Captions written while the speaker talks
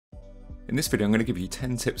In this video I'm going to give you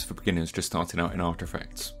 10 tips for beginners just starting out in After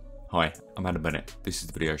Effects. Hi, I'm Adam Bennett, this is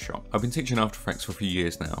the Video Shop. I've been teaching After Effects for a few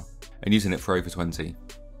years now, and using it for over 20.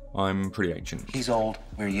 I'm pretty ancient. He's old,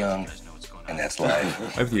 we're young, and that's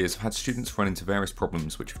life. Over the years I've had students run into various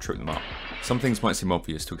problems which have tripped them up. Some things might seem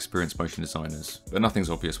obvious to experienced motion designers, but nothing's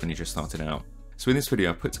obvious when you're just starting out. So in this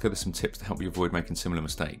video I've put together some tips to help you avoid making similar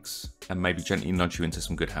mistakes, and maybe gently nudge you into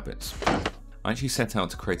some good habits. I actually set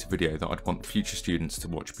out to create a video that I'd want future students to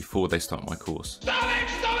watch before they start my course. Stop it,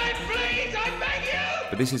 please, I beg you!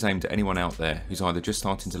 But this is aimed at anyone out there who's either just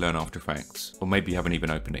starting to learn After Effects, or maybe you haven't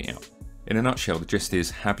even opened it yet. In a nutshell, the gist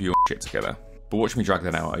is have your shit together, but watch me drag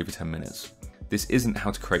that out over 10 minutes. This isn't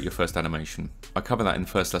how to create your first animation. I cover that in the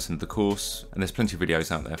first lesson of the course, and there's plenty of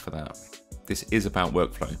videos out there for that. This is about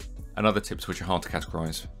workflow, and other tips which are hard to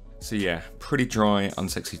categorise. So yeah, pretty dry,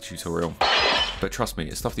 unsexy tutorial. But trust me,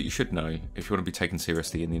 it's stuff that you should know if you want to be taken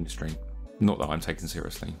seriously in the industry. Not that I'm taken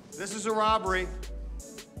seriously. This is a robbery.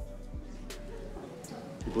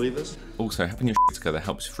 You believe this? Also, having your shit together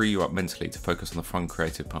helps free you up mentally to focus on the fun,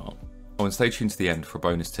 creative part. Oh, and stay tuned to the end for a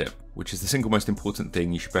bonus tip, which is the single most important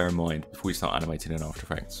thing you should bear in mind before you start animating in After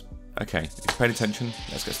Effects. Okay, if you've paid attention,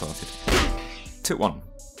 let's get started. Tip 1.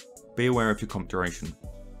 Be aware of your comp duration.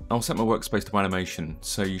 I'll set my workspace to animation,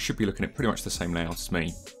 so you should be looking at pretty much the same layout as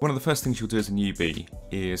me. One of the first things you'll do as a newbie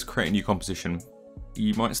is create a new composition.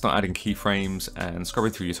 You might start adding keyframes and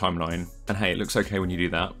scrubbing through your timeline, and hey, it looks okay when you do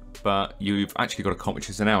that, but you've actually got a comp which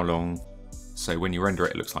is an hour long, so when you render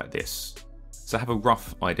it, it looks like this. So have a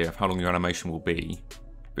rough idea of how long your animation will be.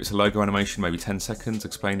 If it's a logo animation, maybe 10 seconds,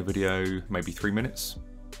 explain a video, maybe 3 minutes.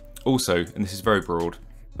 Also, and this is very broad,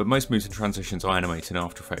 but most moves and transitions I animate in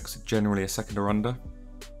After Effects are generally a second or under.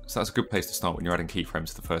 So that's a good place to start when you're adding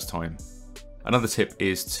keyframes for the first time. Another tip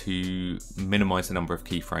is to minimize the number of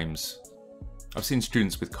keyframes. I've seen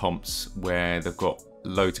students with comps where they've got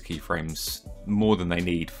loads of keyframes, more than they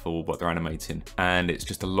need for what they're animating, and it's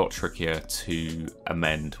just a lot trickier to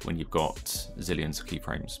amend when you've got zillions of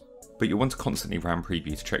keyframes. But you'll want to constantly ram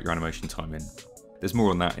preview to check your animation timing. There's more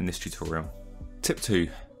on that in this tutorial. Tip 2.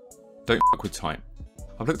 Don't fuck with type.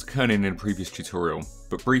 I've looked at kerning in a previous tutorial,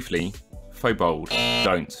 but briefly, faux bold,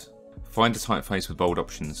 don't. Find a typeface with bold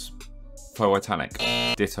options. Faux italic,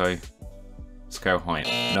 ditto. Scale height,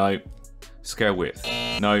 no. Scale width,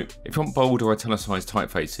 no. If you want bold or italicized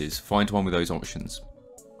typefaces, find one with those options.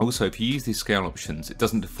 Also, if you use these scale options, it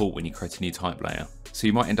doesn't default when you create a new type layer, so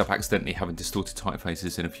you might end up accidentally having distorted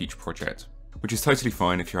typefaces in a future project, which is totally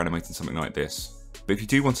fine if you're animating something like this. But if you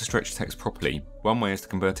do want to stretch text properly, one way is to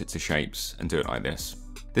convert it to shapes and do it like this.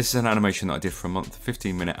 This is an animation that I did for a month of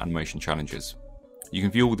 15-minute animation challenges. You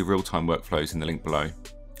can view all the real-time workflows in the link below,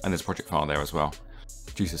 and there's a project file there as well.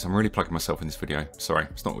 Jesus, I'm really plugging myself in this video. Sorry,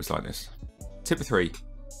 it's not always like this. Tip 3.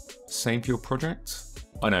 Save your project?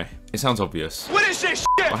 I know, it sounds obvious. What is this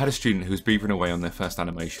shit? I had a student who was beavering away on their first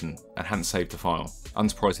animation and hadn't saved the file.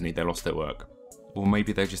 Unsurprisingly, they lost their work. Or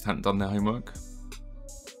maybe they just hadn't done their homework?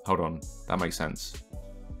 Hold on, that makes sense.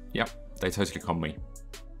 Yep, they totally conned me.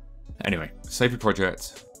 Anyway, save your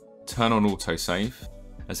project, turn on autosave,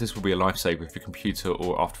 as this will be a lifesaver if your computer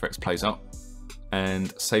or After Effects plays up,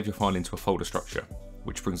 and save your file into a folder structure,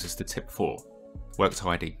 which brings us to tip 4, work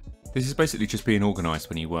tidy. This is basically just being organised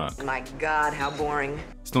when you work. My God, how boring.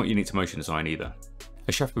 It's not unique to motion design either.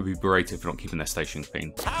 A chef would be berated for not keeping their station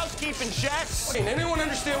clean. Housekeeping, chef! Can anyone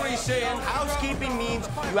understand what he's saying? Housekeeping means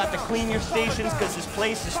you have to clean your stations because this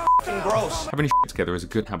place is f***ing gross. Having your shit together is a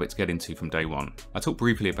good habit to get into from day one. I talked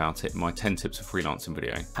briefly about it in my 10 tips for freelancing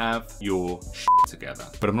video. Have your shit together.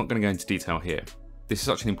 But I'm not going to go into detail here. This is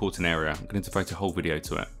such an important area, I'm going to devote a whole video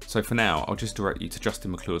to it. So for now, I'll just direct you to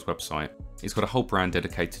Justin McClure's website. He's got a whole brand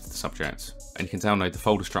dedicated to the subject, and you can download the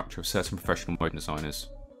folder structure of certain professional motion designers.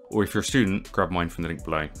 Or if you're a student, grab mine from the link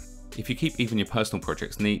below. If you keep even your personal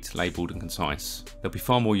projects neat, labelled and concise, they'll be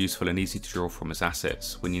far more useful and easy to draw from as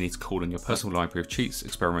assets when you need to call on your personal library of cheats,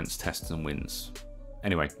 experiments, tests and wins.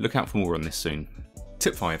 Anyway, look out for more on this soon.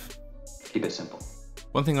 Tip 5. Keep it simple.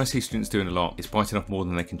 One thing I see students doing a lot is biting off more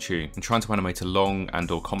than they can chew and trying to animate a long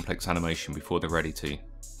and or complex animation before they're ready to.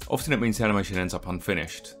 Often it means the animation ends up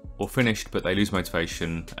unfinished, or finished but they lose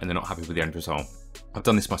motivation and they're not happy with the end result. I've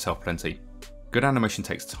done this myself plenty. Good animation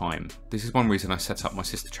takes time. This is one reason I set up my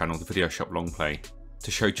sister channel, the Video Shop Long Play, to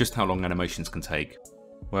show just how long animations can take.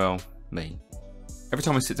 Well, me. Every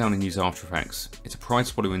time I sit down and use After Effects, it's a pride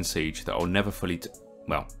swallowing siege that I'll never fully,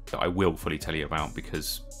 that I will fully tell you about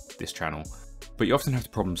because this channel. But you often have to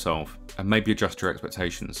problem solve and maybe adjust your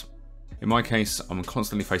expectations. In my case, I'm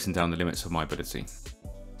constantly facing down the limits of my ability.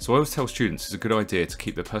 So I always tell students it's a good idea to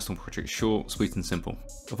keep their personal projects short, sweet and simple.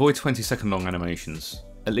 Avoid 20-second long animations,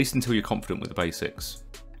 at least until you're confident with the basics.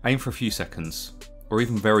 Aim for a few seconds, or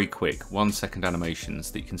even very quick 1-second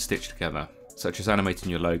animations that you can stitch together, such as animating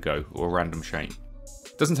your logo or a random shape.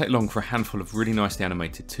 It doesn't take long for a handful of really nicely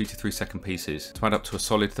animated 2 to 3 second pieces to add up to a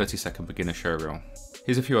solid 30-second beginner showreel.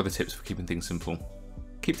 Here's a few other tips for keeping things simple.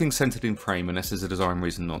 Keep things centered in frame unless there's a design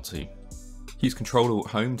reason not to. Use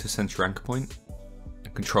Ctrl-Alt-Home to center your anchor point,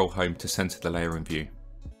 and Ctrl-Home to center the layer in view.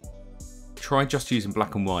 Try just using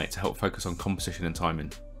black and white to help focus on composition and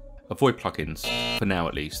timing. Avoid plugins, for now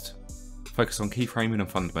at least. Focus on keyframing and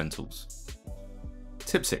fundamentals.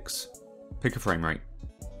 Tip 6. Pick a frame rate.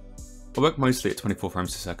 I work mostly at 24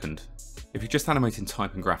 frames per second. If you're just animating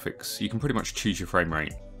type and graphics, you can pretty much choose your frame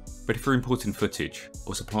rate. But if you're importing footage,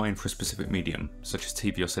 or supplying for a specific medium, such as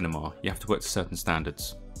TV or cinema, you have to work to certain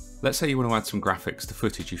standards. Let's say you want to add some graphics to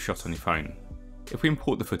footage you've shot on your phone. If we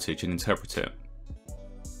import the footage and interpret it,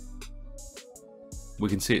 we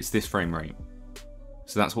can see it's this frame rate.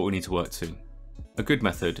 So that's what we need to work to. A good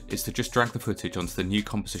method is to just drag the footage onto the new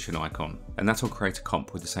composition icon, and that'll create a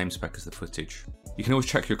comp with the same spec as the footage. You can always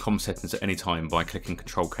check your comp settings at any time by clicking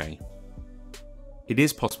Ctrl-K. It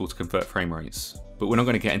is possible to convert frame rates, but we're not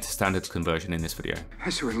going to get into standards conversion in this video.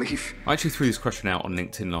 That's a relief. I actually threw this question out on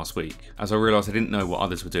LinkedIn last week, as I realised I didn't know what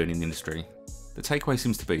others were doing in the industry. The takeaway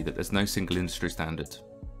seems to be that there's no single industry standard.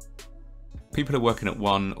 People are working at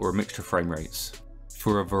one or a mixture of frame rates,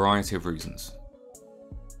 for a variety of reasons.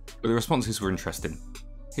 But the responses were interesting.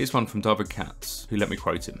 Here's one from David Katz, who let me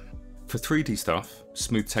quote him. For 3D stuff,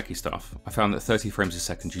 smooth techie stuff, I found that 30 frames a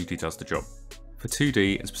second usually does the job. For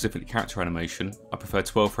 2D and specifically character animation, I prefer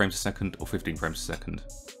 12 frames a second or 15 frames a second.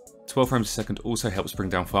 12 frames a second also helps bring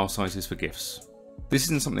down file sizes for GIFs. This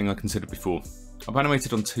isn't something I considered before. I've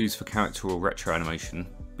animated on 2s for character or retro animation,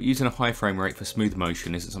 but using a high frame rate for smooth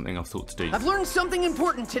motion isn't something I've thought to do. I've learned something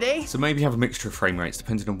important today. So maybe have a mixture of frame rates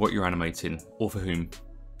depending on what you're animating, or for whom.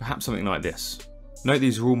 Perhaps something like this. Note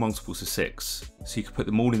these are all multiples of 6, so you can put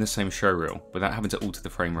them all in the same showreel without having to alter the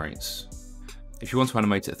frame rates. If you want to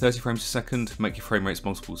animate at 30 frames a second, make your frame rates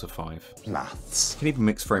multiples of 5. Maths. You can even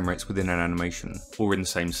mix frame rates within an animation, or in the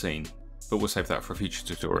same scene, but we'll save that for a future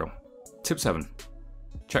tutorial. Tip 7.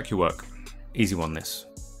 Check your work. Easy one this.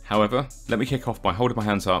 However, let me kick off by holding my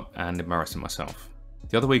hands up and embarrassing myself.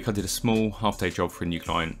 The other week I did a small half-day job for a new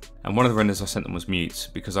client, and one of the renders I sent them was mute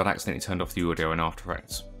because I'd accidentally turned off the audio in After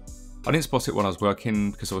Effects. I didn't spot it when I was working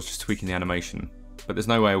because I was just tweaking the animation, but there's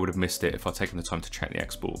no way I would have missed it if I'd taken the time to check the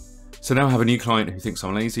export. So now I have a new client who thinks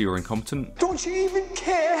I'm lazy or incompetent. Don't you even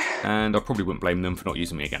care? And I probably wouldn't blame them for not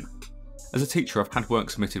using me again. As a teacher, I've had work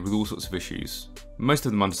submitted with all sorts of issues. Most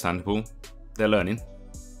of them understandable, they're learning.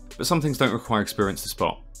 But some things don't require experience to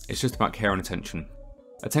spot, it's just about care and attention.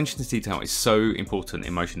 Attention to detail is so important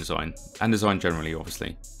in motion design, and design generally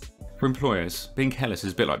obviously. For employers, being careless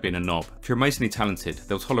is a bit like being a knob. If you're amazingly talented,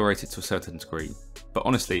 they'll tolerate it to a certain degree, but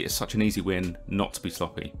honestly it's such an easy win not to be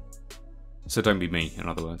sloppy. So don't be me, in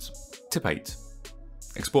other words. Tip 8.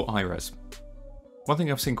 Export high res. One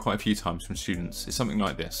thing I've seen quite a few times from students is something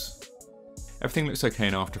like this. Everything looks okay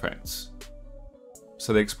in After Effects,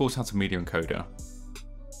 so they export out a media encoder,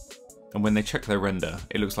 and when they check their render,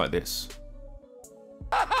 it looks like this.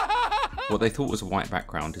 What they thought was a white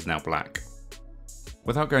background is now black.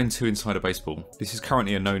 Without going too inside a baseball, this is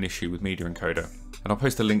currently a known issue with media encoder, and I'll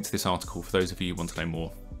post a link to this article for those of you who want to know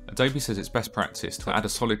more. Adobe says it's best practice to add a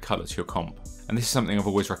solid colour to your comp, and this is something I've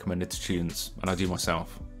always recommended to students, and I do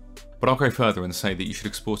myself. But I'll go further and say that you should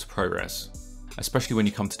export a ProRes, especially when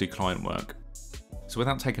you come to do client work. So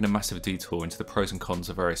without taking a massive detour into the pros and cons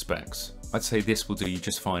of various specs, I'd say this will do you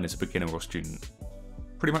just fine as a beginner or student.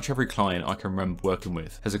 Pretty much every client I can remember working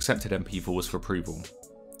with has accepted MP4s for approval,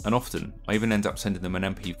 and often I even end up sending them an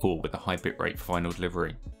MP4 with a high bitrate for final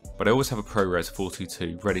delivery. But I always have a ProRes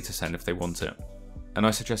 422 ready to send if they want it. And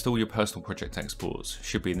I suggest all your personal project exports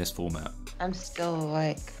should be in this format. I'm still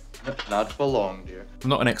like... Not for long, dear. I'm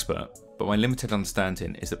not an expert, but my limited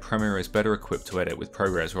understanding is that Premiere is better equipped to edit with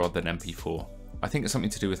ProRes rather than MP4. I think it's something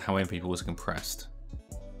to do with how MP4s are compressed.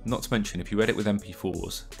 Not to mention, if you edit with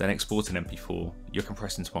MP4s, then export an MP4, you're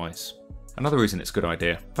compressing twice. Another reason it's a good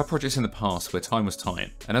idea. I've had projects in the past where time was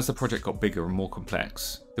tight, and as the project got bigger and more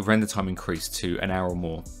complex, the render time increased to an hour or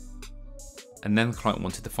more. And then the client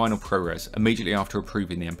wanted the final ProRes immediately after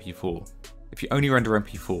approving the MP4. If you only render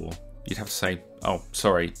MP4, you'd have to say, oh,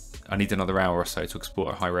 sorry, I need another hour or so to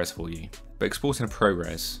export a high res for you. But exporting a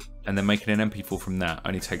ProRes, and then making an MP4 from that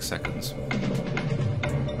only takes seconds.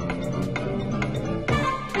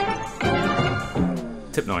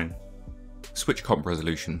 Tip 9. Switch comp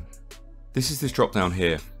resolution. This is this drop down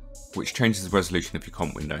here, which changes the resolution of your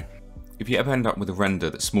comp window. If you ever end up with a render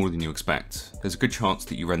that's smaller than you expect, there's a good chance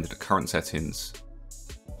that you rendered at current settings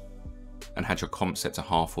and had your comp set to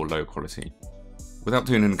half or low quality. Without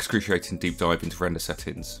doing an excruciating deep dive into render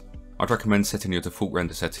settings, I'd recommend setting your default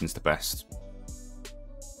render settings to best.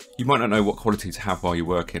 You might not know what quality to have while you're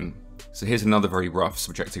working, so here's another very rough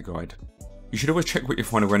subjective guide. You should always check what your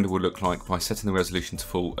final render will look like by setting the resolution to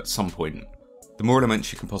full at some point. The more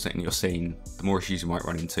elements you composite in your scene, the more issues you might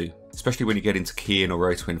run into, especially when you get into keying or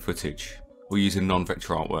rotoing footage, or using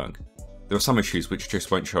non-vector artwork. There are some issues which just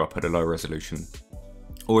won't show up at a low resolution,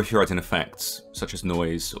 or if you're adding effects, such as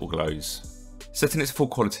noise or glows. Setting it to full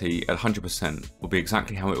quality at 100% will be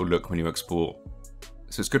exactly how it will look when you export,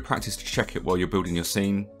 so it's good practice to check it while you're building your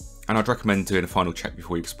scene, and I'd recommend doing a final check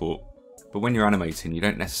before you export. But when you're animating, you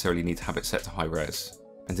don't necessarily need to have it set to high res,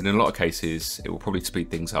 and in a lot of cases, it will probably speed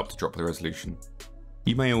things up to drop the resolution.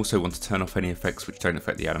 You may also want to turn off any effects which don't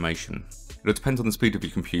affect the animation. It'll depend on the speed of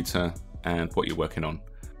your computer and what you're working on,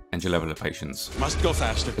 and your level of patience. Must go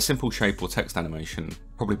faster. A simple shape or text animation will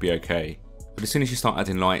probably be okay, but as soon as you start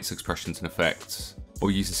adding lights, expressions and effects,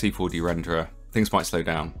 or use a C4D renderer, things might slow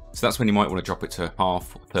down, so that's when you might want to drop it to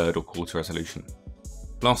half, third or quarter resolution.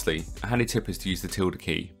 Lastly, a handy tip is to use the tilde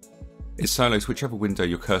key. It solos whichever window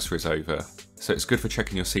your cursor is over, so it's good for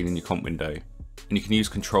checking your scene in your comp window, and you can use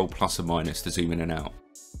Ctrl plus or minus to zoom in and out.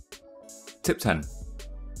 Tip 10.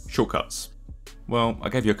 Shortcuts. Well, I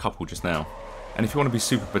gave you a couple just now, and if you want to be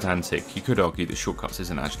super pedantic, you could argue that shortcuts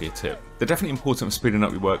isn't actually a tip. They're definitely important for speeding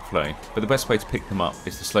up your workflow, but the best way to pick them up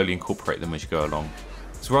is to slowly incorporate them as you go along.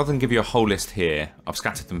 So rather than give you a whole list here, I've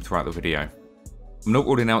scattered them throughout the video. I'm not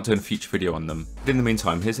ruling out doing a future video on them, but in the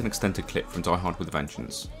meantime, here's an extended clip from Die Hard with a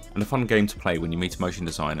Vengeance, and a fun game to play when you meet a motion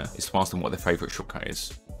designer is to ask them what their favourite shortcut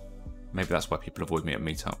is. Maybe that's why people avoid me at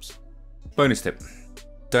meetups. Bonus tip: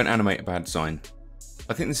 don't animate a bad design.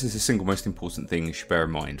 I think this is the single most important thing you should bear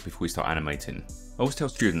in mind before you start animating. I always tell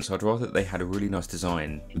students I'd rather that they had a really nice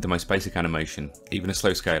design with the most basic animation, even a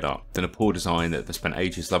slow scale up, than a poor design that they've spent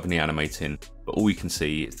ages lovingly animating, but all you can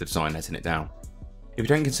see is the design letting it down. If you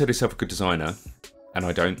don't consider yourself a good designer, and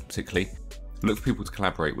I don't particularly, look for people to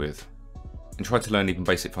collaborate with, and try to learn even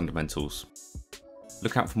basic fundamentals.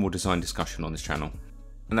 Look out for more design discussion on this channel.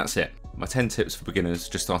 And that's it, my 10 tips for beginners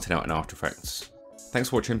just starting out in After Effects. Thanks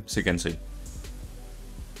for watching, see you again soon.